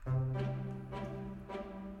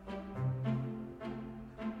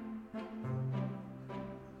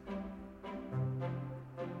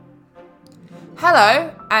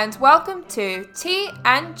Hello and welcome to Tea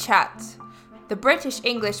and Chat, the British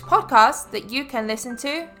English podcast that you can listen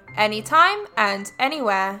to anytime and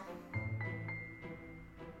anywhere.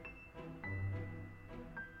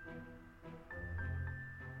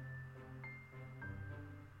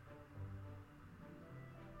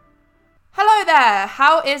 Hello there,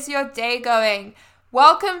 how is your day going?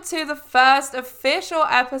 Welcome to the first official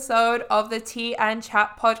episode of the Tea and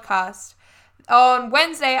Chat podcast. On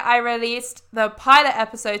Wednesday, I released the pilot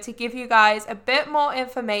episode to give you guys a bit more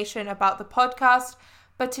information about the podcast,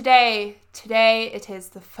 but today it is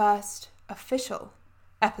the first official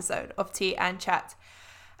episode of Tea and Chat.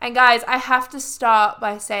 And guys, I have to start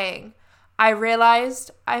by saying, I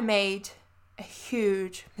realized I made a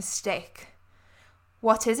huge mistake.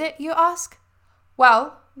 What is it, you ask?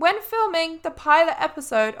 Well, when filming the pilot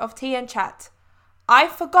episode of Tea and Chat, I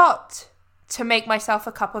forgot to make myself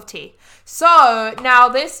a cup of tea. So now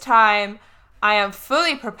this time I am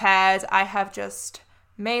fully prepared. I have just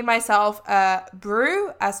made myself a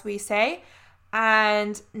brew, as we say,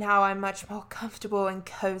 and now I'm much more comfortable and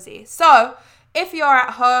cozy. So if you're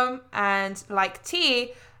at home and like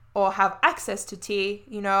tea or have access to tea,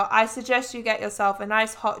 I suggest you get yourself a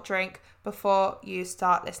nice hot drink before you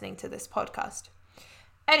start listening to this podcast.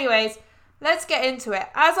 Anyways, let's get into it.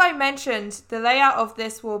 As I mentioned, the layout of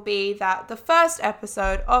this will be that the first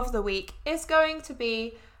episode of the week is going to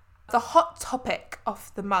be the hot topic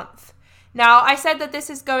of the month. Now, I said that this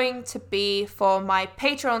is going to be for my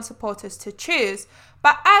Patreon supporters to choose,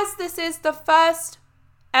 but as this is the first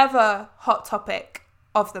ever hot topic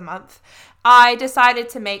of the month, I decided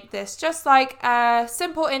to make this just like a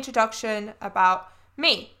simple introduction about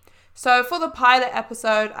me. So for the pilot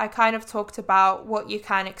episode, I kind of talked about what you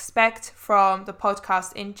can expect from the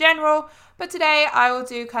podcast in general, but today I will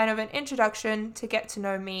do kind of an introduction to get to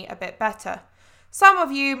know me a bit better. Some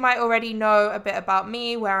of you might already know a bit about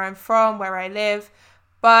me, where I'm from, where I live,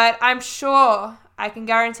 but I'm sure I can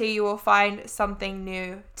guarantee you will find something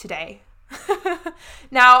new today.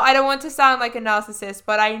 Now, I don't want to sound like a narcissist,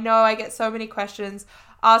 but I know I get so many questions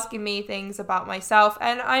asking me things about myself,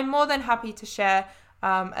 and I'm more than happy to share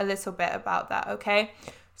a little bit about that, okay?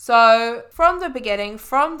 So from the beginning,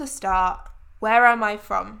 from the start, where am I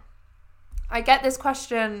from? I get this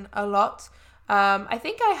question a lot. I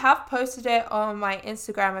think I have posted it on my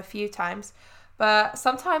Instagram a few times, but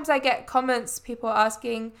sometimes I get comments, people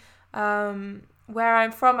asking where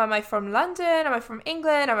I'm from. Am I from London? Am I from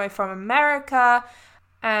England? Am I from America?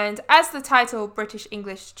 And as the title British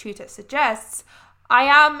English Tutor suggests, I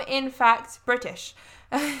am in fact British.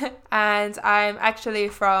 And I'm actually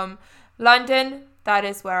from London. That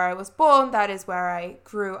is where I was born. That is where I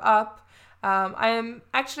grew up. I am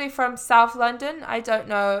actually from South London. I don't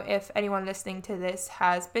know if anyone listening to this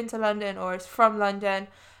has been to London or is from London.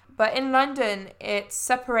 But in London, it's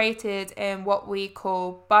separated in what we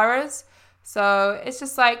call boroughs. So it's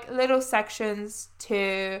just like little sections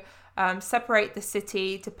to separate the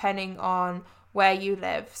city depending on where you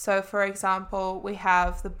live. So for example, we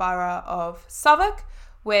have the borough of Southwark,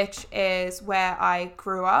 which is where I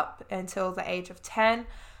grew up until the age of 10,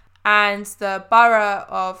 and the borough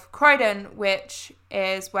of Croydon, which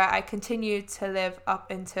is where I continued to live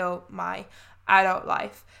up until my adult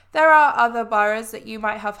life. There are other boroughs that you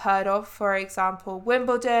might have heard of, for example,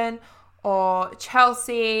 Wimbledon or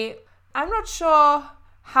Chelsea. I'm not sure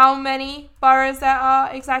how many boroughs there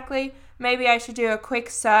are exactly. Maybe I should do a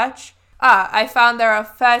quick search. I found there are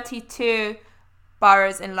 32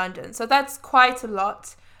 boroughs in London. So that's quite a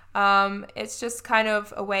lot. It's just kind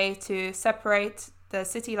of a way to separate the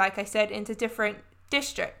city, like I said, into different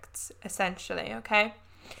districts, essentially, okay?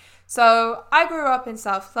 So I grew up in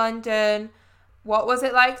South London. What was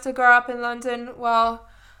it like to grow up in London? Well,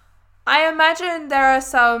 I imagine there are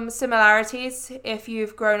some similarities if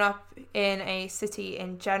you've grown up in a city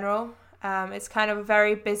in general. It's kind of a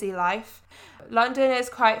very busy life. London is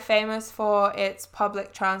quite famous for its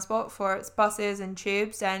public transport, for its buses and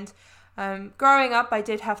tubes. And growing up, I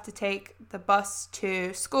did have to take the bus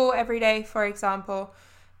to school every day, for example.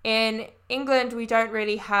 In England, we don't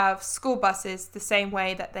really have school buses the same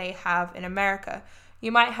way that they have in America.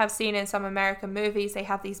 You might have seen in some American movies, they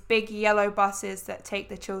have these big yellow buses that take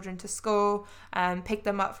the children to school and pick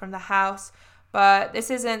them up from the house. But this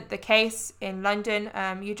isn't the case in London.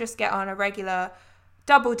 You just get on a regular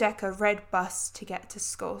double-decker red bus to get to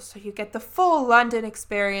school. So you get the full London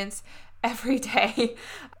experience every day.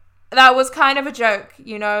 That was kind of a joke,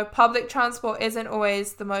 public transport isn't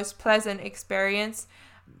always the most pleasant experience.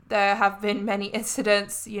 There have been many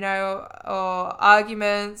incidents, or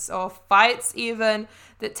arguments or fights even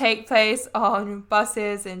that take place on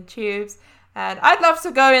buses and tubes. And I'd love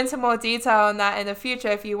to go into more detail on that in the future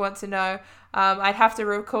if you want to know. I'd have to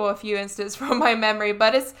recall a few instances from my memory,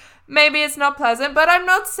 but maybe it's not pleasant, but I'm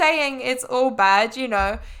not saying it's all bad, you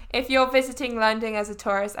know. If you're visiting London as a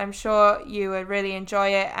tourist, I'm sure you would really enjoy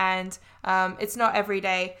it, and it's not every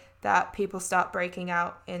day that people start breaking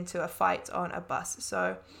out into a fight on a bus.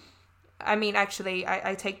 So, I mean, actually,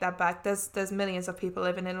 I take that back. There's millions of people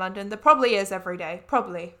living in London. There probably is every day.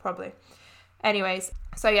 Probably. Anyways,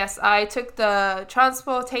 so yes, I took the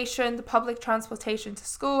public transportation to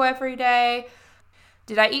school every day.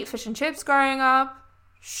 Did I eat fish and chips growing up?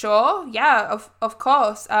 Sure, yeah, of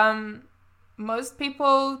course. Most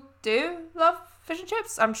people do love fish and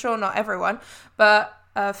chips. I'm sure not everyone, but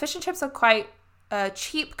fish and chips are quite a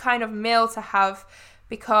cheap kind of meal to have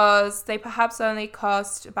because they perhaps only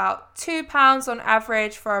cost about £2 on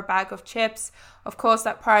average for a bag of chips. Of course,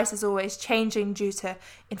 that price is always changing due to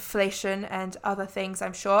inflation and other things,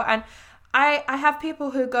 I'm sure. And I have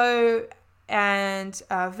people who go and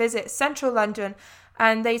visit central London,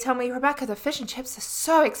 and they tell me, Rebecca, the fish and chips are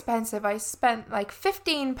so expensive. I spent like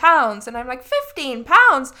 £15. And I'm like,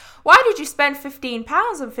 £15? Why did you spend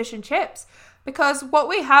 £15 on fish and chips? Because what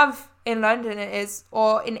we have in London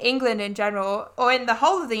or in England in general, or in the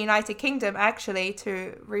whole of the United Kingdom, actually,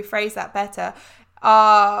 to rephrase that better,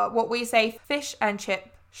 are what we say fish and chip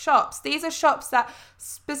shops. These are shops that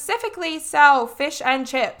specifically sell fish and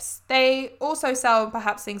chips. They also sell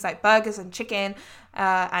perhaps things like burgers and chicken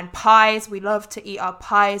and pies. We love to eat our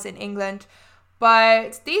pies in England.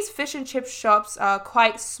 But these fish and chip shops are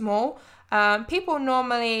quite small. People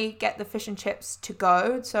normally get the fish and chips to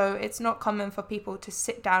go, so it's not common for people to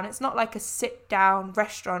sit down. It's not like a sit-down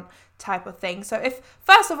restaurant type of thing. So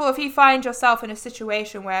first of all, if you find yourself in a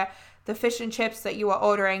situation where the fish and chips that you are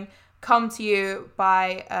ordering come to you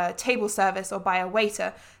by a table service or by a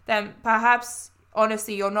waiter, then perhaps,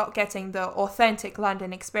 honestly, you're not getting the authentic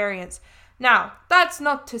London experience. Now, that's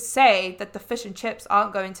not to say that the fish and chips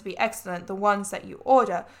aren't going to be excellent, the ones that you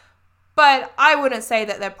order. But I wouldn't say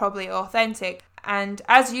that they're probably authentic. And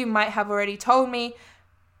as you might have already told me,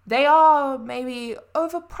 they are maybe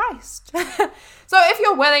overpriced. So if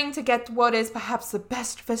you're willing to get what is perhaps the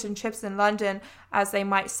best fish and chips in London, as they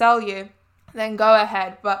might sell you, then go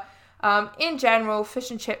ahead. But in general, fish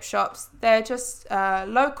and chip shops, they're just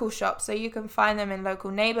local shops. So you can find them in local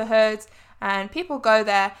neighborhoods. And people go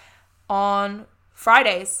there on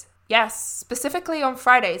Fridays. Yes, specifically on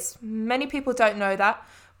Fridays. Many people don't know that.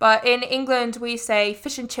 But in England, we say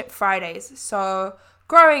fish and chip Fridays. So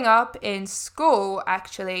growing up in school,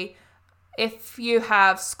 actually, if you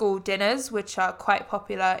have school dinners, which are quite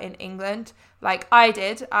popular in England, like I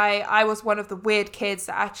did, I was one of the weird kids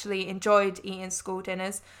that actually enjoyed eating school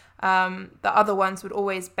dinners. The other ones would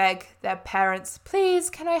always beg their parents, please,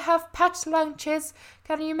 can I have packed lunches?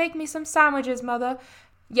 Can you make me some sandwiches, mother?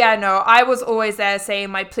 Yeah, no, I was always there saying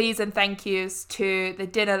my please and thank yous to the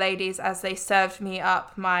dinner ladies as they served me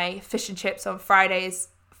up my fish and chips on Fridays,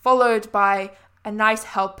 followed by a nice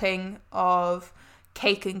helping of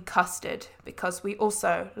cake and custard, because we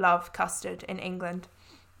also love custard in England.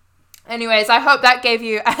 Anyways, I hope that gave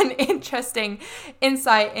you an interesting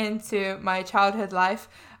insight into my childhood life.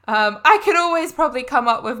 I could always probably come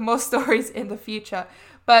up with more stories in the future.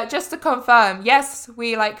 But just to confirm, yes,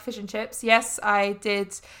 we like fish and chips. Yes, I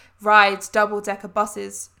did ride double-decker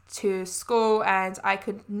buses to school, and I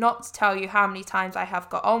could not tell you how many times I have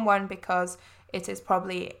got on one because it is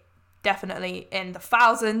probably definitely in the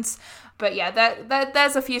thousands. But yeah,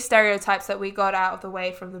 there's a few stereotypes that we got out of the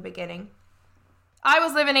way from the beginning. I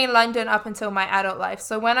was living in London up until my adult life.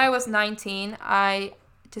 So when I was 19, I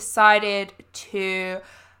decided to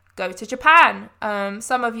go to Japan.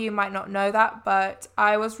 Some of you might not know that, but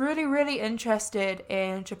I was really, really interested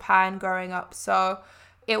in Japan growing up. So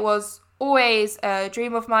it was always a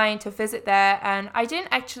dream of mine to visit there, and I didn't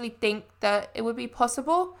actually think that it would be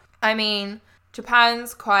possible. I mean,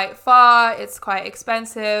 Japan's quite far, it's quite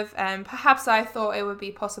expensive, and perhaps I thought it would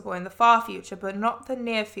be possible in the far future, but not the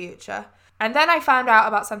near future. And then I found out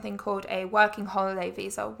about something called a working holiday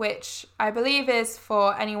visa, which I believe is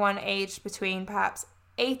for anyone aged between perhaps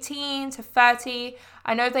 18 to 30.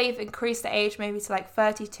 I know they've increased the age maybe to like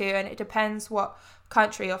 32, and it depends what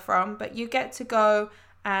country you're from, but you get to go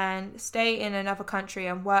and stay in another country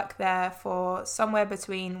and work there for somewhere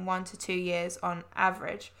between 1 to 2 years on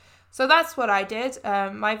average. So that's what I did.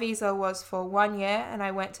 My visa was for 1 year, and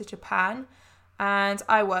I went to Japan, and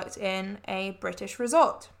I worked in a British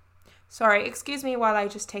resort. Sorry, excuse me while I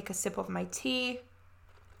just take a sip of my tea.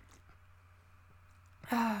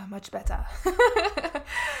 Much better.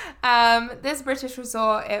 This British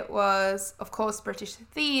resort, it was, of course, British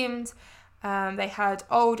themed, They had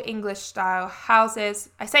old English style houses.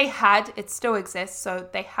 I say had, it still exists, so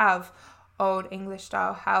they have old English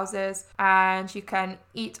style houses, and you can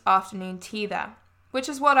eat afternoon tea there, which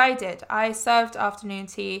is what I did. I served afternoon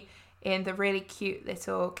tea in the really cute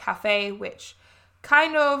little cafe, which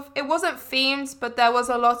it wasn't themed, but there was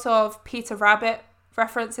a lot of Peter Rabbit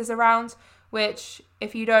references around, which,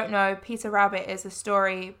 if you don't know, Peter Rabbit is a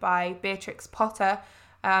story by Beatrix Potter.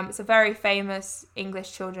 It's a very famous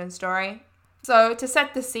English children's story. So to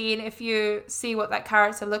set the scene, if you see what that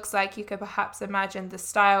character looks like, you could perhaps imagine the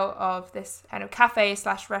style of this kind of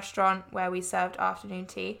cafe/restaurant where we served afternoon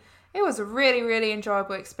tea. It was a really, really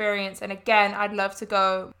enjoyable experience. And again, I'd love to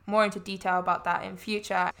go more into detail about that in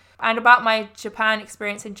future. And about my Japan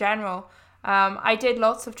experience in general. I did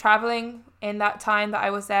lots of traveling in that time that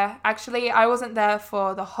I was there. Actually, I wasn't there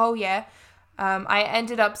for the whole year. I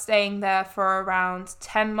ended up staying there for around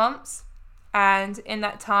 10 months. And in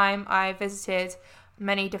that time, I visited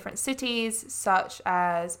many different cities, such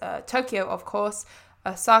as Tokyo, of course,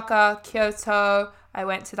 Osaka, Kyoto. I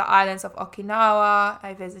went to the islands of Okinawa.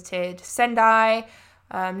 I visited Sendai,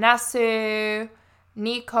 Nasu,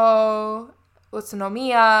 Nikko,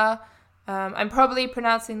 Utsunomiya. I'm probably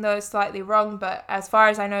pronouncing those slightly wrong, but as far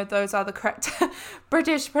as I know, those are the correct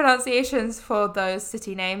British pronunciations for those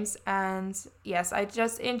city names. And yes,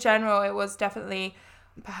 in general, it was definitely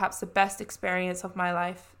perhaps the best experience of my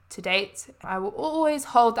life to date. I will always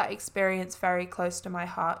hold that experience very close to my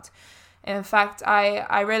heart. In fact,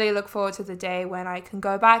 I really look forward to the day when I can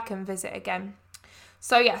go back and visit again.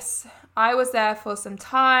 So yes, I was there for some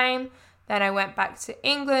time. Then I went back to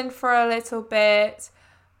England for a little bit.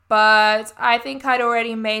 But I think I'd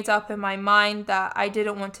already made up in my mind that I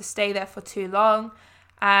didn't want to stay there for too long.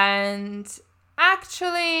 And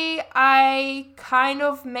actually, I kind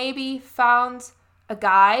of maybe found a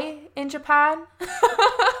guy in Japan.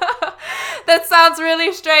 That sounds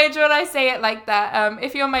really strange when I say it like that.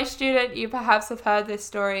 If you're my student, you perhaps have heard this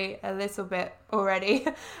story a little bit already.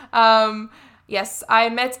 Yes, I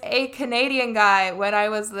met a Canadian guy when I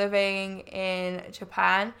was living in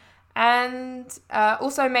Japan, and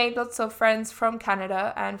also made lots of friends from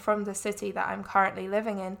Canada and from the city that I'm currently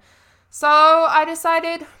living in. So I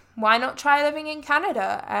decided, why not try living in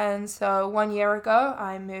Canada? And so 1 year ago,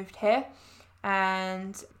 I moved here,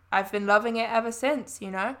 and I've been loving it ever since,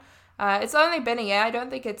 It's only been a year. I don't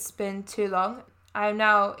think it's been too long. I'm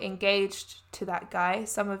now engaged to that guy.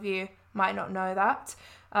 Some of you might not know that.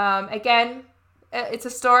 Again, it's a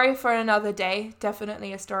story for another day.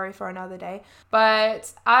 Definitely a story for another day.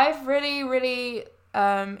 But I've really, really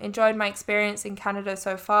enjoyed my experience in Canada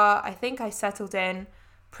so far. I think I settled in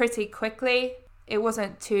pretty quickly. It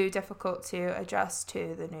wasn't too difficult to adjust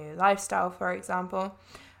to the new lifestyle, for example,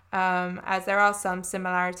 as there are some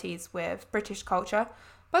similarities with British culture.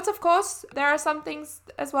 But of course, there are some things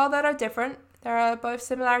as well that are different. There are both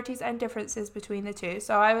similarities and differences between the two.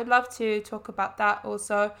 So I would love to talk about that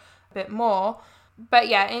also a bit more. But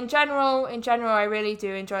yeah, in general, I really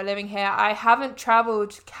do enjoy living here. I haven't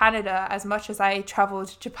traveled Canada as much as I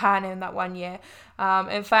traveled Japan in that 1 year.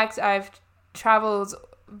 In fact, I've traveled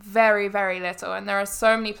very, very little, and there are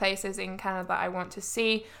so many places in Canada that I want to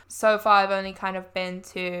see. So far, I've only kind of been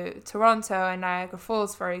to Toronto and Niagara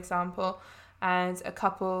Falls, for example, and a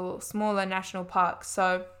couple smaller national parks.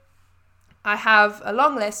 So I have a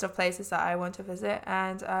long list of places that I want to visit,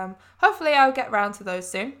 and hopefully I'll get around to those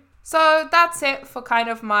soon. So that's it for kind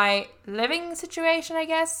of my living situation, I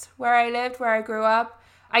guess, where I lived, where I grew up.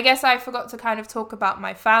 I guess I forgot to kind of talk about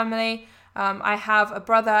my family. I have a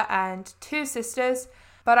brother and 2 sisters,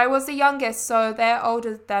 but I was the youngest, so they're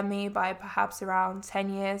older than me by perhaps around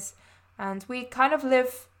 10 years. And we kind of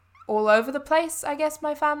live all over the place, I guess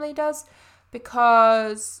my family does,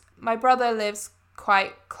 because my brother lives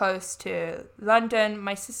quite close to London.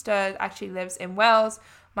 My sister actually lives in Wales.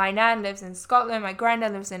 My nan lives in Scotland. My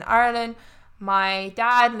granddad lives in Ireland. My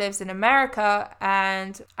dad lives in America.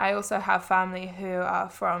 And I also have family who are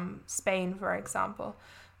from Spain, for example.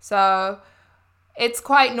 So it's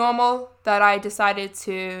quite normal that I decided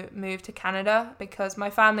to move to Canada because my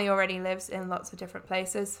family already lives in lots of different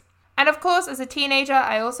places. And of course, as a teenager,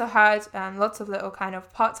 I also had lots of little kind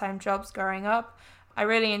of part-time jobs growing up. I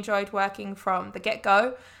really enjoyed working from the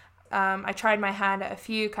get-go. I tried my hand at a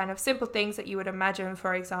few kind of simple things that you would imagine,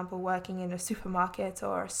 for example, working in a supermarket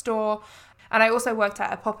or a store. And I also worked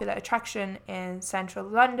at a popular attraction in central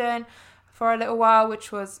London for a little while,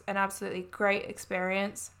 which was an absolutely great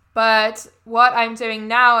experience. But what I'm doing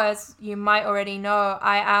now, as you might already know,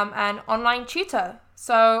 I am an online tutor.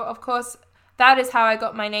 So, of course, that is how I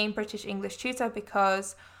got my name British English Tutor,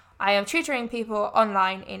 because I am tutoring people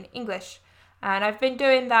online in English. And I've been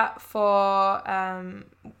doing that for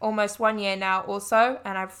almost 1 year now also,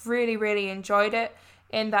 and I've really, really enjoyed it.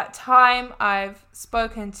 In that time, I've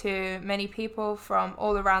spoken to many people from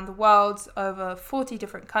all around the world, over 40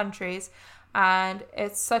 different countries, and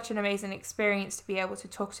it's such an amazing experience to be able to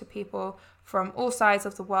talk to people from all sides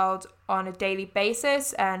of the world on a daily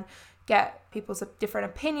basis and get people's different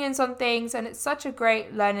opinions on things. And it's such a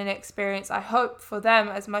great learning experience, I hope, for them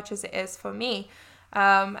as much as it is for me.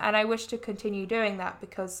 And I wish to continue doing that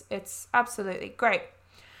because it's absolutely great.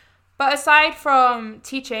 But aside from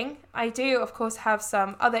teaching, I do, of course, have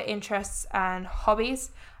some other interests and hobbies.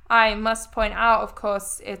 I must point out, of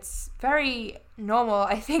course, it's very normal,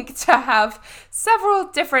 I think, to have several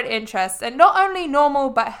different interests, and not only normal,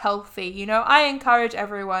 but healthy. You know, I encourage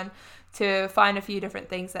everyone to find a few different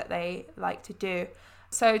things that they like to do.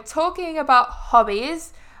 So talking about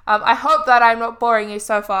hobbies, I hope that I'm not boring you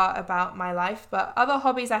so far about my life, but other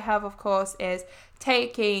hobbies I have, of course, is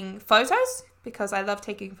taking photos, because I love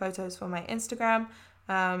taking photos for my Instagram.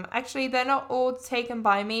 Actually, they're not all taken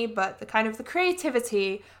by me, but the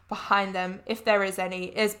creativity behind them, if there is any,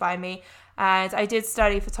 is by me. And I did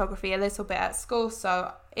study photography a little bit at school,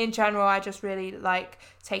 so in general, I just really like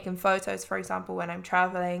taking photos, for example, when I'm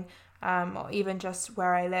traveling, or even just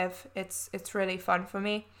where I live. It's really fun for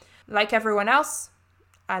me. Like everyone else,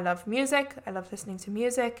 I love music. I love listening to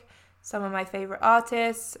music. Some of my favorite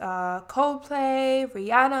artists are Coldplay,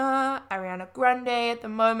 Rihanna, Ariana Grande. At the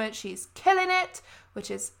moment, she's killing it, which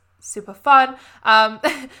is super fun. But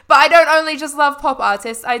I don't only just love pop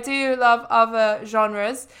artists. I do love other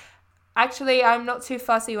genres. Actually, I'm not too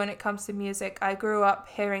fussy when it comes to music. I grew up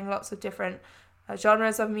hearing lots of different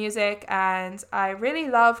genres of music, and I really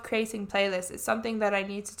love creating playlists. It's something that I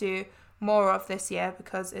need to do more of this year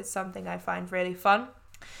because it's something I find really fun.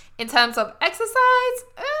 In terms of exercise,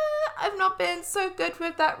 I've not been so good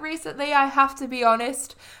with that recently, I have to be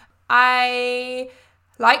honest. I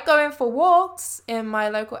like going for walks in my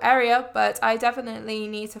local area, but I definitely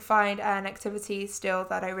need to find an activity still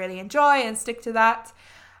that I really enjoy and stick to that.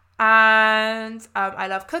 And I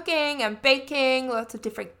love cooking and baking, lots of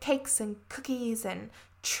different cakes and cookies and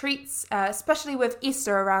treats, especially with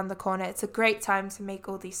Easter around the corner. It's a great time to make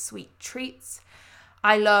all these sweet treats.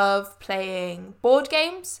 I love playing board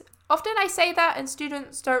games. Often I say that and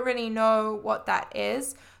students don't really know what that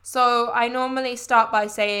is. So I normally start by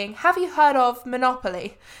saying, have you heard of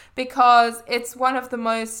Monopoly? Because it's one of the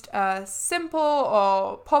most simple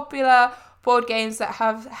or popular board games that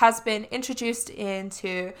has been introduced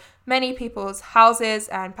into many people's houses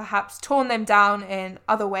and perhaps torn them down in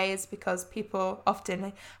other ways because people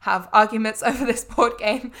often have arguments over this board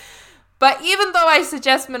game. But even though I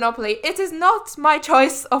suggest Monopoly, it is not my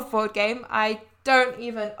choice of board game. I don't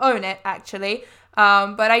even own it, actually.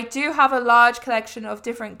 But I do have a large collection of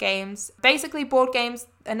different games. Basically, board games,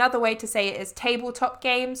 another way to say it is tabletop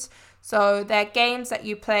games. So they're games that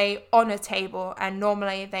you play on a table, and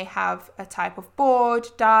normally they have a type of board,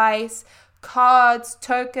 dice, cards,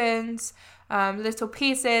 tokens, little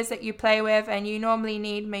pieces that you play with, and you normally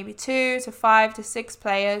need maybe 2 to 5 to 6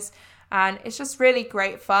 players. And it's just really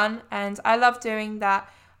great fun, and I love doing that,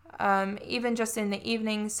 even just in the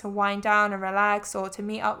evenings to wind down and relax, or to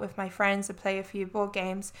meet up with my friends and play a few board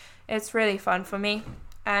games. It's really fun for me,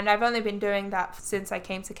 and I've only been doing that since I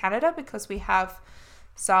came to Canada because we have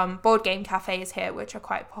some board game cafes here which are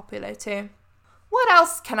quite popular too. What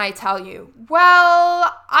else can I tell you?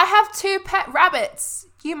 Well, I have 2 pet rabbits.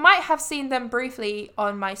 You might have seen them briefly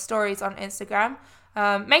on my stories on Instagram.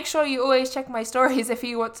 Make sure you always check my stories if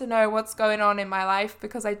you want to know what's going on in my life,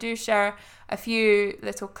 because I do share a few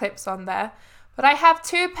little clips on there. But I have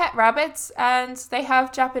 2 pet rabbits, and they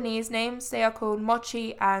have Japanese names. They are called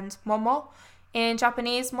Mochi and Momo. In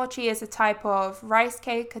Japanese, mochi is a type of rice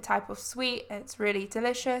cake, a type of sweet. It's really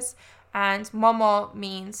delicious. And Momo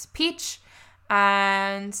means peach.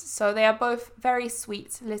 And so they are both very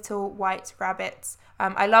sweet little white rabbits.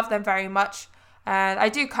 I love them very much. And I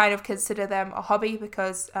do kind of consider them a hobby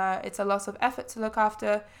because it's a lot of effort to look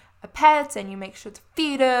after a pet, and you make sure to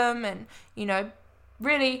feed them and, you know,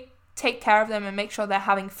 really take care of them and make sure they're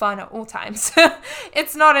having fun at all times.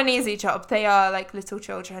 It's not an easy job. They are like little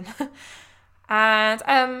children. And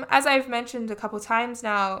as I've mentioned a couple times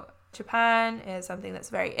now, Japan is something that's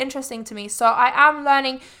very interesting to me. So I am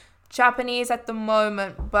learning Japanese at the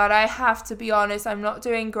moment, but I have to be honest, I'm not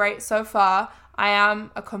doing great so far. I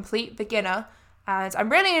am a complete beginner. And I'm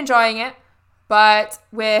really enjoying it, but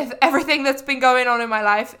with everything that's been going on in my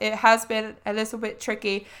life, it has been a little bit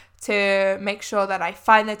tricky to make sure that I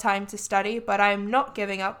find the time to study, but I'm not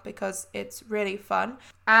giving up because it's really fun.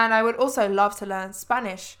 And I would also love to learn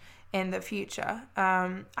Spanish in the future.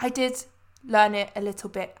 I did learn it a little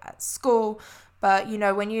bit at school. But,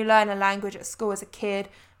 when you learn a language at school as a kid,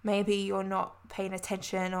 maybe you're not paying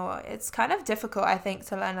attention, or it's kind of difficult, I think,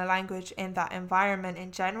 to learn a language in that environment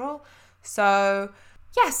in general. So,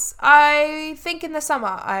 yes, I think in the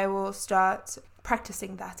summer I will start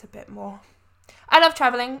practicing that a bit more. I love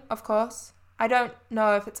traveling, of course. I don't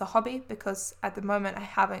know if it's a hobby because at the moment I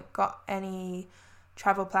haven't got any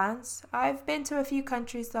travel plans. I've been to a few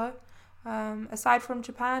countries though. Aside from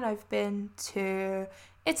Japan, I've been to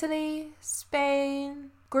Italy,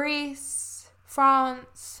 Spain, Greece,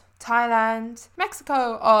 France, Thailand,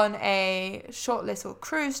 Mexico on a short little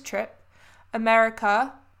cruise trip,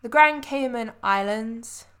 America, the Grand Cayman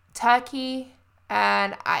Islands, Turkey,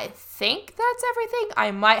 and I think that's everything.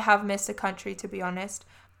 I might have missed a country, to be honest.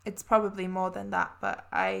 It's probably more than that, but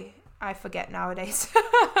I forget nowadays.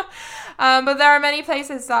 But there are many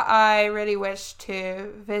places that I really wish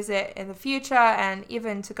to visit in the future, and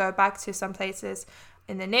even to go back to some places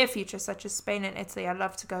in the near future, such as Spain and Italy. I'd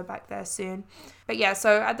love to go back there soon. But yeah,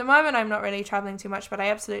 so at the moment I'm not really traveling too much, but I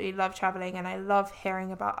absolutely love traveling, and I love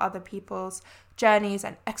hearing about other people's journeys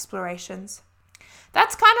and explorations.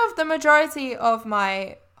 That's kind of the majority of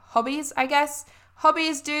my hobbies, I guess.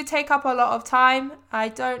 Hobbies do take up a lot of time. I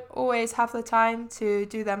don't always have the time to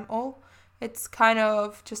do them all. It's kind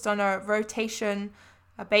of just on a rotation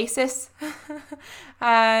basis.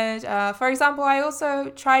 And for example, I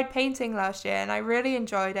also tried painting last year and I really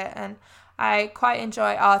enjoyed it, and I quite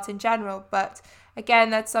enjoy art in general. But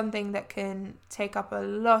again, that's something that can take up a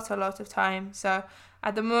lot of time. So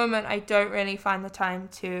at the moment, I don't really find the time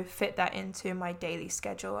to fit that into my daily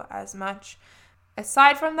schedule as much.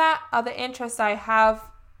 Aside from that, other interests I have,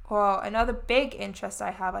 well, another big interest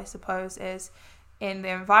I have, I suppose, is in the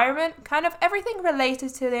environment. Kind of everything related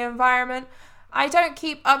to the environment. I don't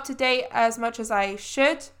keep up to date as much as I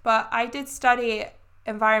should, but I did study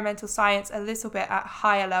environmental science a little bit at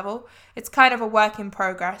higher level. It's kind of a work in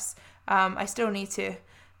progress. I still need to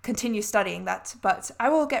continue studying that, but I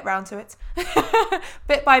will get round to it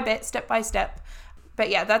bit by bit, step by step. But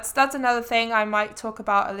yeah, that's another thing I might talk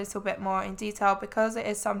about a little bit more in detail, because it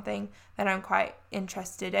is something that I'm quite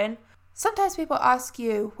interested in. Sometimes people ask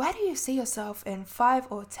you, where do you see yourself in 5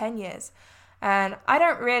 or 10 years? And I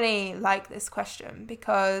don't really like this question,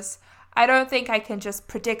 because I don't think I can just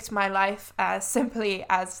predict my life as simply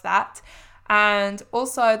as that. And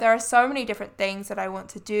also there are so many different things that I want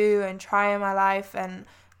to do and try in my life, and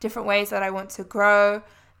different ways that I want to grow,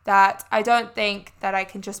 that I don't think that I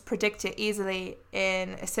can just predict it easily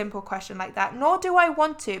in a simple question like that, nor do I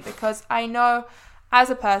want to, because I know as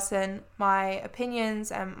a person, my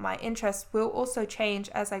opinions and my interests will also change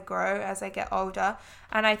as I grow, as I get older,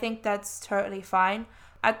 and I think that's totally fine.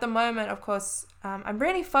 At the moment, of course, I'm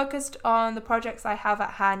really focused on the projects I have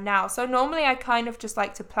at hand now. So normally I kind of just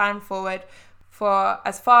like to plan forward for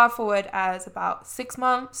as far forward as about 6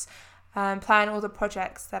 months, and plan all the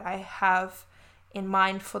projects that I have in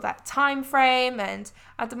mind for that time frame. And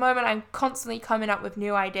at the moment I'm constantly coming up with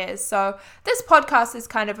new ideas, so this podcast is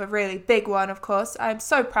kind of a really big one. Of course, I'm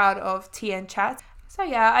so proud of Tea and Chat. So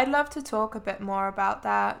yeah, I'd love to talk a bit more about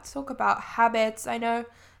that, talk about habits. I know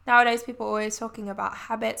nowadays people are always talking about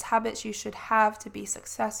habits you should have to be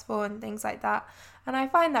successful and things like that, and I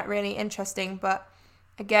find that really interesting. But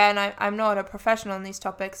again, I'm not a professional in these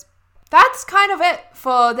topics. That's kind of it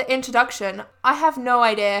for the introduction. I have no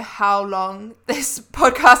idea how long this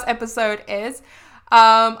podcast episode is.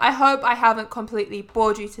 I hope I haven't completely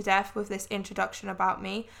bored you to death with this introduction about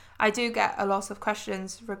me. I do get a lot of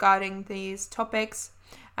questions regarding these topics,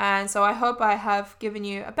 and so I hope I have given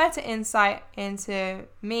you a better insight into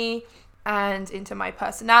me and into my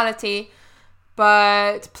personality.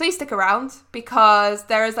 But please stick around, because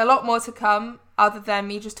there is a lot more to come other than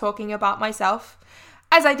me just talking about myself.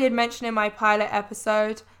 As I did mention in my pilot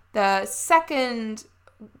episode, the second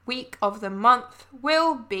week of the month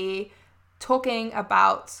will be talking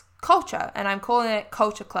about culture, and I'm calling it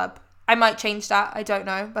Culture Club. I might change that, I don't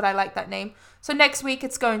know, but I like that name. So next week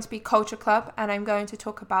it's going to be Culture Club, and I'm going to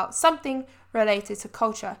talk about something related to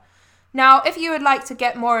culture. Now, if you would like to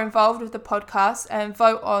get more involved with the podcast and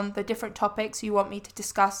vote on the different topics you want me to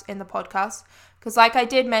discuss in the podcast, because like I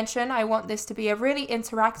did mention, I want this to be a really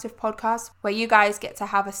interactive podcast where you guys get to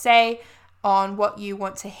have a say on what you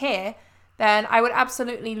want to hear, then I would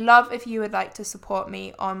absolutely love if you would like to support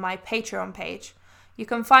me on my Patreon page. You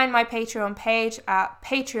can find my Patreon page at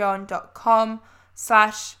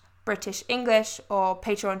patreon.com/British English or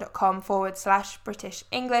patreon.com/British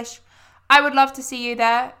English. I would love to see you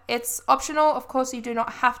there. It's optional, of course, you do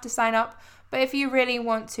not have to sign up. But if you really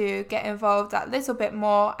want to get involved that little bit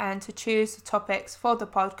more and to choose the topics for the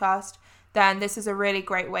podcast, then this is a really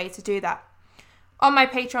great way to do that. On my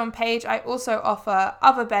Patreon page, I also offer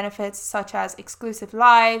other benefits such as exclusive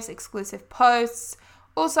lives, exclusive posts,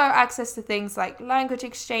 also access to things like language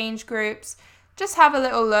exchange groups. Just have a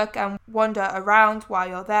little look and wander around while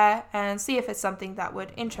you're there and see if it's something that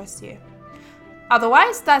would interest you.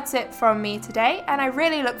 Otherwise, that's it from me today, and I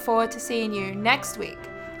really look forward to seeing you next week.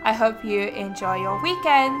 I hope you enjoy your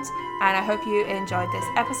weekend, and I hope you enjoyed this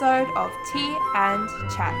episode of Tea and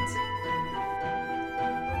Chat.